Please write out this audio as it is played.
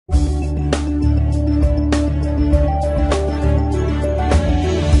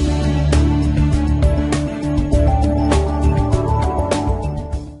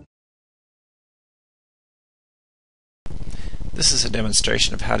a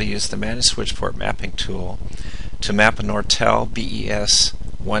demonstration of how to use the Managed Switch Port Mapping tool to map a Nortel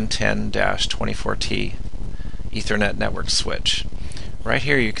BES110-24T Ethernet network switch. Right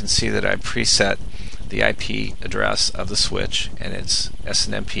here you can see that I preset the IP address of the switch and its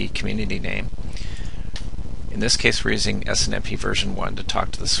SNMP community name. In this case we're using SNMP version 1 to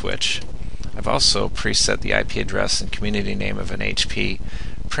talk to the switch. I've also preset the IP address and community name of an HP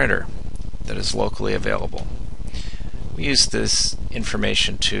printer that is locally available. We use this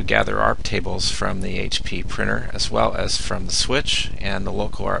information to gather ARP tables from the HP printer as well as from the switch and the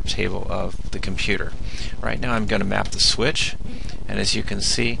local ARP table of the computer. Right now I'm going to map the switch, and as you can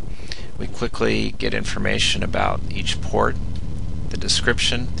see we quickly get information about each port, the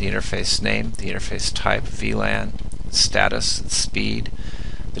description, the interface name, the interface type, VLAN, status, speed,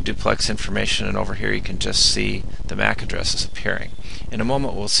 the duplex information, and over here you can just see the MAC addresses appearing. In a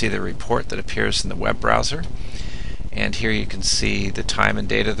moment we'll see the report that appears in the web browser, and here you can see the time and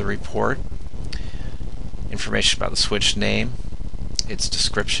date of the report, information about the switch name, its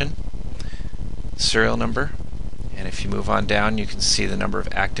description, serial number, and if you move on down you can see the number of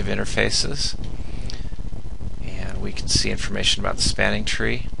active interfaces, and we can see information about the spanning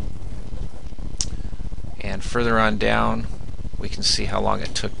tree, and further on down we can see how long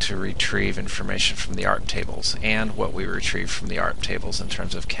it took to retrieve information from the ARP tables and what we retrieved from the ARP tables in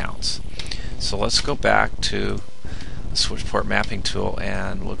terms of counts. So let's go back to the switch port mapping tool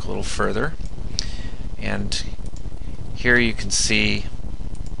and look a little further, and here you can see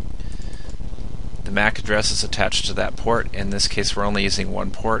the MAC address is attached to that port. In this case we're only using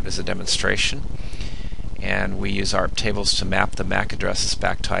one port as a demonstration, and we use ARP tables to map the MAC addresses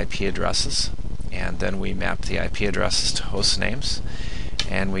back to IP addresses, and then we map the IP addresses to host names,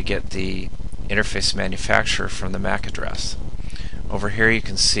 and we get the interface manufacturer from the MAC address. Over here you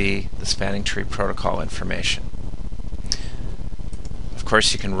can see the spanning tree protocol information. Of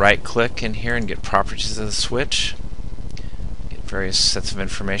course you can right click in here and get properties of the switch, get various sets of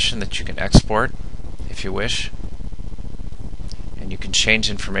information that you can export if you wish, and you can change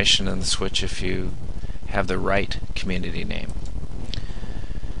information in the switch if you have the right community name.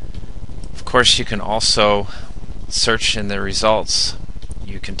 Of course you can also search in the results.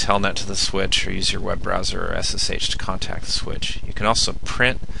 You can telnet to the switch or use your web browser or SSH to contact the switch. You can also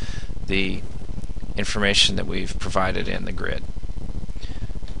print the information that we've provided in the grid.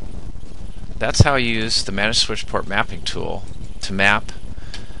 That's how you use the Managed Switch Port Mapping tool to map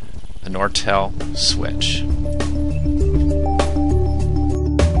a Nortel switch.